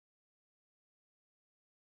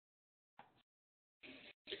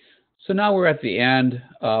So now we're at the end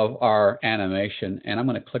of our animation, and I'm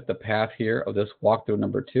going to click the path here of this walkthrough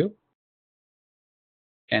number 2.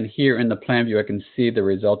 And here in the plan view, I can see the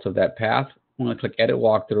results of that path. I'm going to click Edit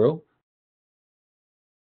Walkthrough.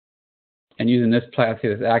 And using this path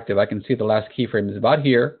here that's active, I can see the last keyframe is about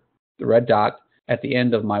here, the red dot, at the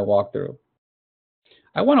end of my walkthrough.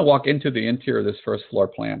 I want to walk into the interior of this first floor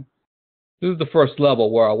plan. This is the first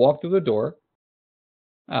level where I'll walk through the door.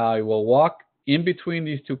 I will walk in between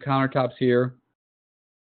these two countertops here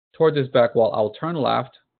toward this back wall. I'll turn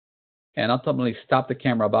left and ultimately stop the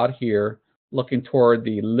camera about here, looking toward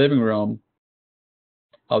the living room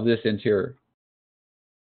of this interior.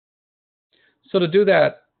 So to do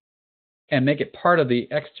that and make it part of the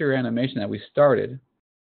exterior animation that we started,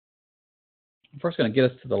 I'm first going to get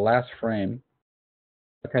us to the last frame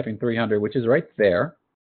by typing 300, which is right there,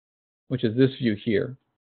 which is this view here.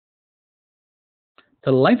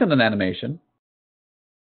 To lengthen an animation,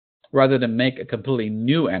 rather than make a completely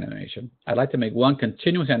new animation, I'd like to make one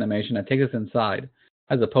continuous animation that takes us inside,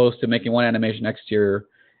 as opposed to making one animation exterior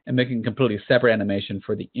and making a completely separate animation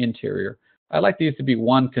for the interior. I'd like these to be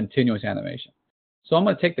one continuous animation. So I'm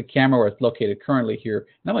going to take the camera where it's located currently here,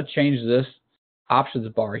 and I'm going to change this options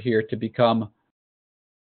bar here to become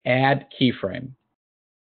Add Keyframe.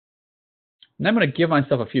 And I'm going to give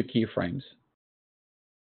myself a few keyframes.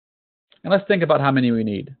 And let's think about how many we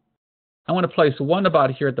need. I want to place one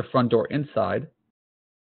about here at the front door inside,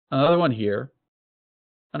 another one here,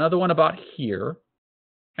 another one about here,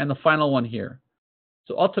 and the final one here.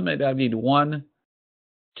 So ultimately I need 1,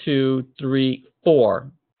 2, 3,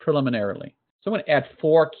 4 preliminarily. So I'm going to add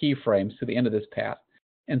 4 keyframes to the end of this path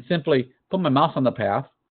and simply put my mouse on the path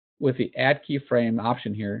with the Add Keyframe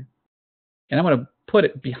option here. And I'm going to put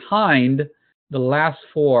it behind the last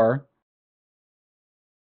 4.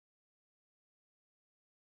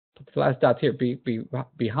 Put the last dot here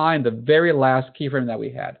behind the very last keyframe that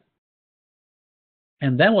we had.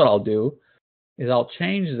 And then what I'll do is I'll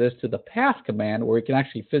change this to the path command where we can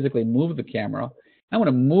actually physically move the camera. I'm going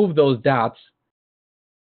to move those dots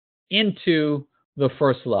into the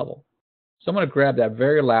first level. So I'm going to grab that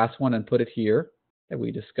very last one and put it here that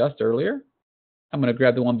we discussed earlier. I'm going to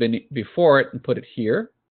grab the one before it and put it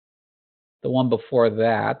here. The one before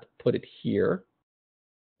that, put it here.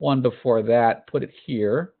 One before that, put it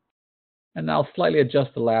here. And I'll slightly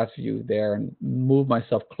adjust the last view there and move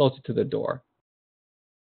myself closer to the door.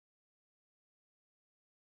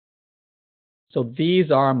 So these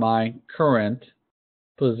are my current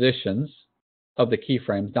positions of the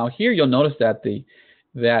keyframes. Now here you'll notice that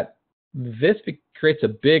this creates a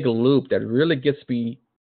big loop that really gets me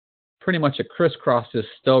pretty much a crisscross this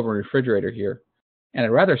stove and refrigerator here. And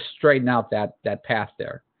I'd rather straighten out that path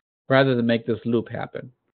there rather than make this loop happen.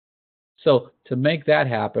 So to make that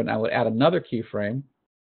happen, I would add another keyframe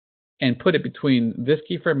and put it between this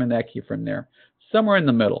keyframe and that keyframe there, somewhere in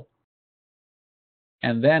the middle.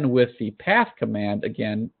 And then with the path command,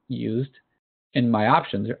 again, used in my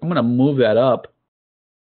options, I'm going to move that up.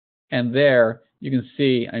 And there you can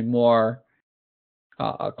see a more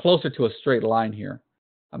closer to a straight line here.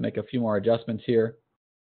 I'll make a few more adjustments here.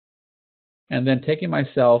 And then taking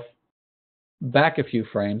myself back a few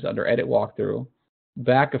frames under Edit Walkthrough,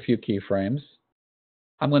 back a few keyframes,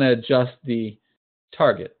 I'm going to adjust the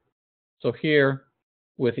target. So here,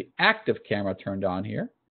 with the active camera turned on here,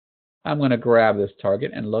 I'm going to grab this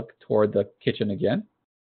target and look toward the kitchen again,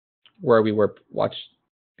 where we were,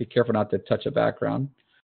 be careful not to touch a background.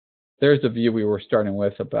 There's the view we were starting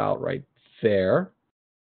with about right there.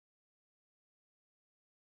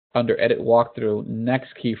 Under Edit Walkthrough,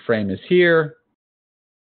 next keyframe is here.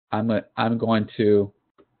 I'm going to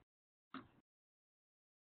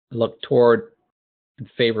look toward in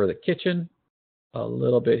favor of the kitchen a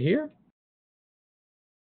little bit here.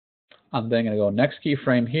 I'm then going to go next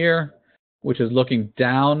keyframe here, which is looking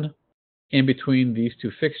down in between these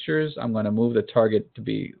two fixtures. I'm going to move the target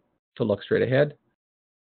to look straight ahead.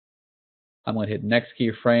 I'm going to hit next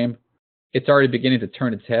keyframe. It's already beginning to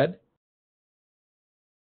turn its head,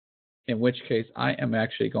 in which case I am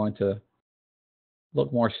actually going to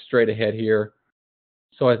look more straight ahead here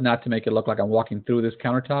so as not to make it look like I'm walking through this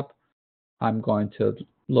countertop. I'm going to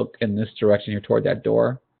look in this direction here toward that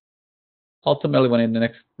door. Ultimately, when I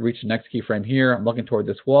reach the next keyframe here, I'm looking toward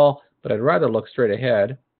this wall, but I'd rather look straight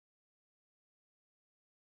ahead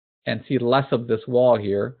and see less of this wall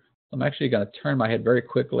here. I'm actually going to turn my head very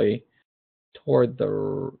quickly toward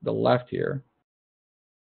the left here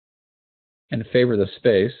in favor of the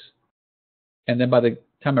space. And then by the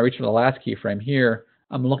time I reach the last keyframe here,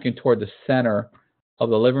 I'm looking toward the center of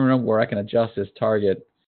the living room where I can adjust this target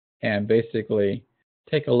and basically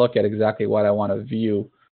take a look at exactly what I want to view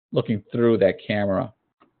looking through that camera.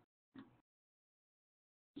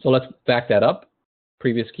 So let's back that up.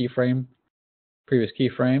 Previous keyframe,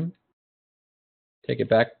 take it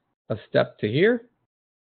back a step to here,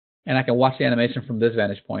 and I can watch the animation from this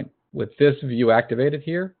vantage point. With this view activated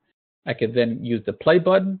here, I can then use the play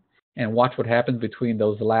button and watch what happens between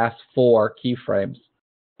those last 4 keyframes.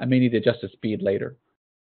 I may need to adjust the speed later.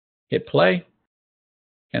 Hit play,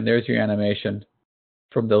 and there's your animation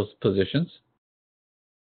from those positions.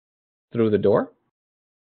 Through the door,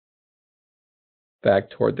 back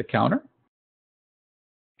toward the counter.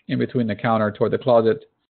 In between the counter toward the closet,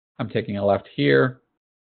 I'm taking a left here,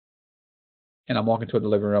 and I'm walking toward the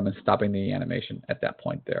living room and stopping the animation at that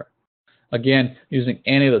point there. Again, using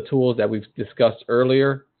any of the tools that we've discussed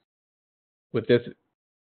earlier, with this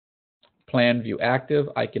plan view active,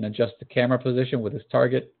 I can adjust the camera position with this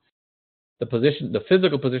target. The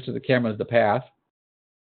physical position of the camera is the path.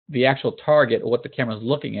 The actual target, or what the camera is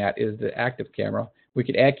looking at, is the active camera. We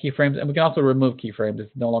can add keyframes, and we can also remove keyframes if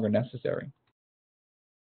it's no longer necessary.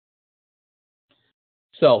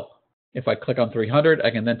 So if I click on 300,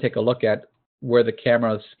 I can then take a look at where the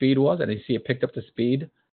camera's speed was, and you see it picked up the speed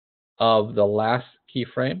of the last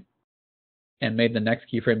keyframe and made the next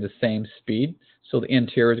keyframe the same speed. So the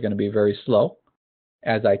interior is going to be very slow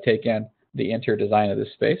as I take in the interior design of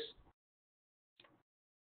this space.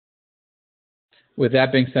 With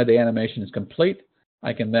that being said, the animation is complete.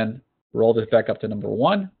 I can then roll this back up to number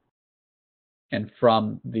 1. And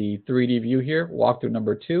from the 3D view here, walk through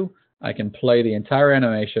number 2, I can play the entire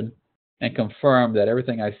animation and confirm that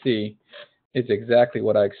everything I see is exactly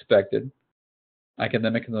what I expected. I can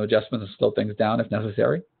then make some adjustments and slow things down if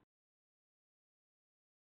necessary.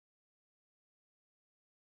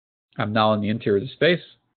 I'm now in the interior of the space,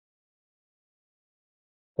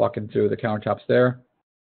 walking through the countertops there,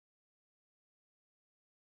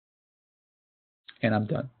 and I'm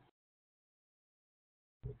done.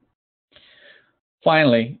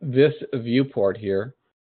 Finally, this viewport here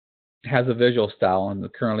has a visual style and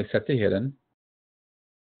is currently set to hidden.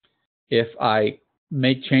 If I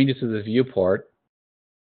make changes to the viewport,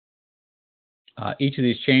 each of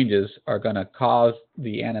these changes are going to cause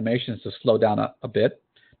the animations to slow down a bit,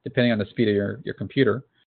 depending on the speed of your computer.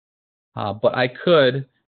 But I could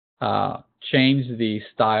change the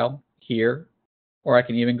style here, or I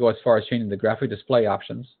can even go as far as changing the graphic display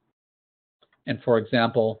options. And for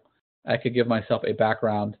example, I could give myself a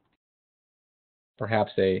background,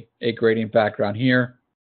 perhaps a gradient background here.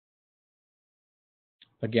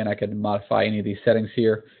 Again, I could modify any of these settings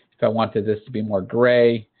here. If I wanted this to be more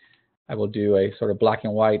gray, I will do a sort of black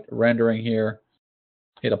and white rendering here.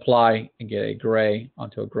 Hit apply and get a gray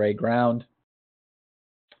onto a gray ground.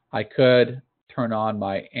 I could turn on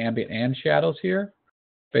my ambient and shadows here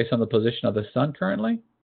based on the position of the sun currently.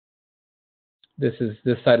 This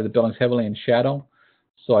side of the building is heavily in shadow,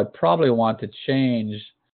 so I'd probably want to change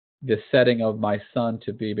the setting of my sun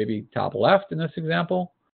to be maybe top left in this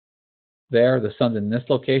example. There, the sun's in this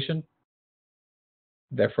location.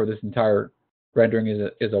 Therefore, this entire rendering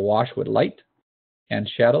is awash with light and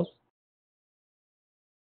shadows.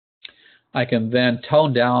 I can then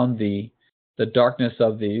tone down the darkness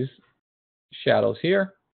of these shadows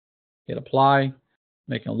here. Hit apply,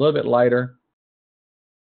 make them a little bit lighter.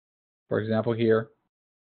 For example, here.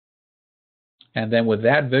 And then with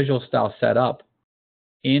that visual style set up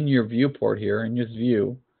in your viewport here, in this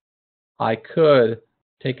view, I could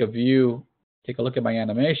take a look at my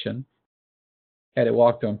animation, had it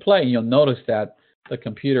walk through and play, and you'll notice that the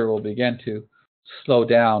computer will begin to slow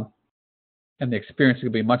down, and the experience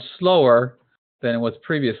will be much slower than it was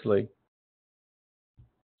previously.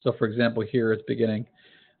 So for example, here it's beginning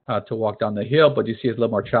to walk down the hill, but you see it's a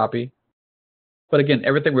little more choppy. But again,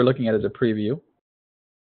 everything we're looking at is a preview.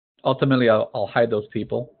 Ultimately, I'll hide those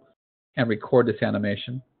people and record this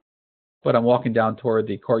animation. But I'm walking down toward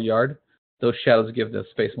the courtyard. Those shadows give the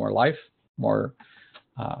space more life, more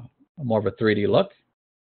of a 3D look.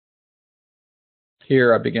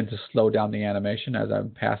 Here I begin to slow down the animation as I'm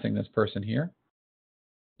passing this person here,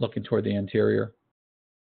 looking toward the interior.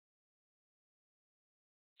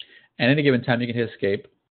 At any given time, you can hit escape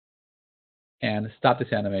and stop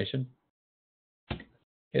this animation.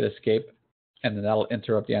 Hit escape, and then that'll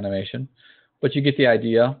interrupt the animation. But you get the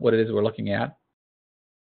idea what it is we're looking at.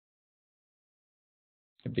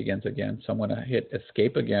 It begins again. So I'm going to hit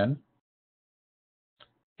escape again.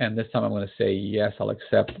 And this time I'm going to say, yes, I'll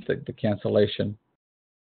accept the cancellation.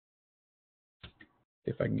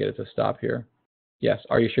 If I can get it to stop here. Yes.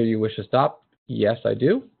 Are you sure you wish to stop? Yes, I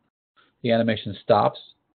do. The animation stops.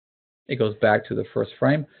 It goes back to the first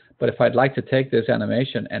frame. But if I'd like to take this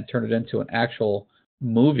animation and turn it into an actual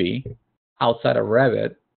movie outside of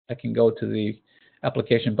Revit, I can go to the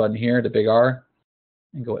application button here, the big R,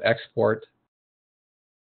 and go export,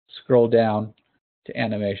 scroll down to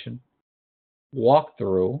animation, walk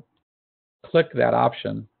through, click that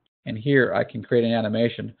option, and here I can create an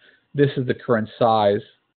animation. This is the current size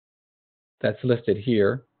that's listed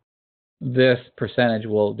here. This percentage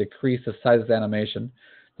will decrease the size of the animation.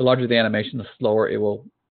 The larger the animation, the slower it'll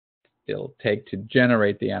take to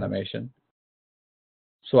generate the animation.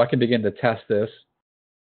 So I can begin to test this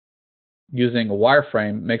using a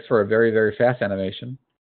wireframe. Makes for a very, very fast animation.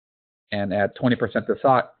 And at 20% the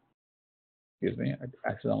size, excuse me, I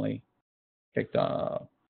accidentally picked the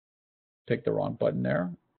wrong button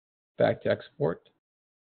there. Back to export,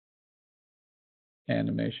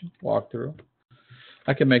 animation, walkthrough.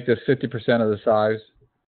 I can make this 50% of the size,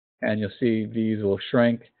 and you'll see these will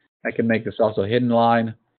shrink. I can make this also hidden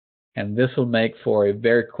line, and this will make for a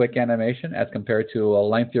very quick animation as compared to a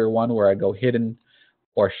lengthier one where I go hidden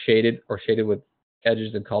or shaded with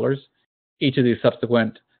edges and colors. Each of these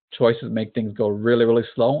subsequent choices make things go really, really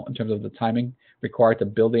slow in terms of the timing required to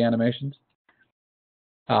build the animations.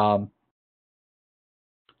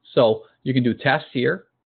 So you can do tests here,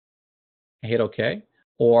 hit OK,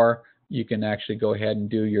 or you can actually go ahead and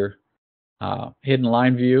do your hidden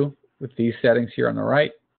line view with these settings here on the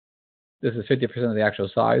right. This is 50% of the actual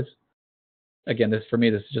size. Again, for me,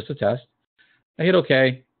 this is just a test. I hit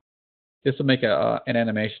OK. This will make an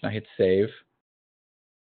animation. I hit save.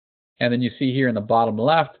 And then you see here in the bottom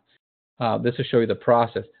left, this will show you the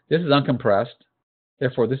process. This is uncompressed.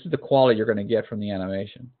 Therefore, this is the quality you're going to get from the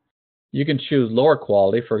animation. You can choose lower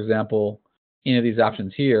quality. For example, any of these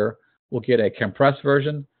options here will get a compressed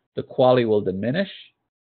version. The quality will diminish,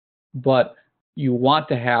 but you want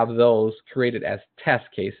to have those created as test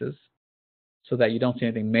cases so that you don't see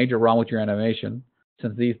anything major wrong with your animation,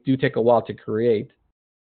 since these do take a while to create.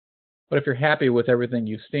 But if you're happy with everything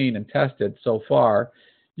you've seen and tested so far,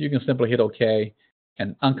 you can simply hit OK,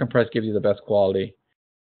 and uncompressed gives you the best quality.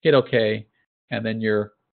 Hit OK, and then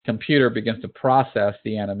your computer begins to process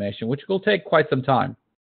the animation, which will take quite some time.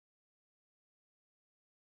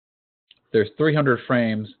 There's 300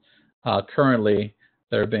 frames currently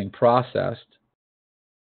that are being processed,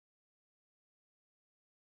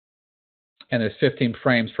 and there's 15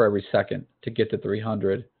 frames for every second to get to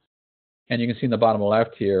 300. And you can see in the bottom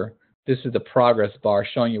left here, this is the progress bar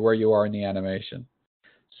showing you where you are in the animation.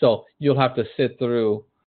 So you'll have to sit through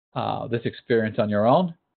this experience on your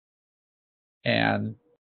own, and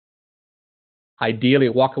ideally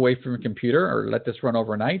walk away from your computer or let this run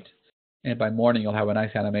overnight, and by morning you'll have a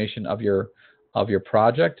nice animation of your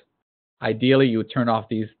project. Ideally, you would turn off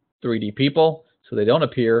these 3D people so they don't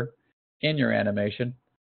appear in your animation,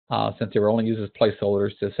 since they were only used as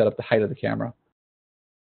placeholders to set up the height of the camera.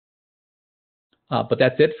 But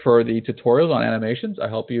that's it for the tutorials on animations. I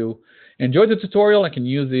hope you enjoyed the tutorial and can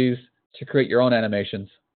use these to create your own animations.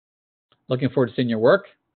 Looking forward to seeing your work.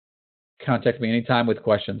 Contact me anytime with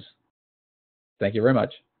questions. Thank you very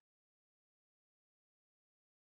much.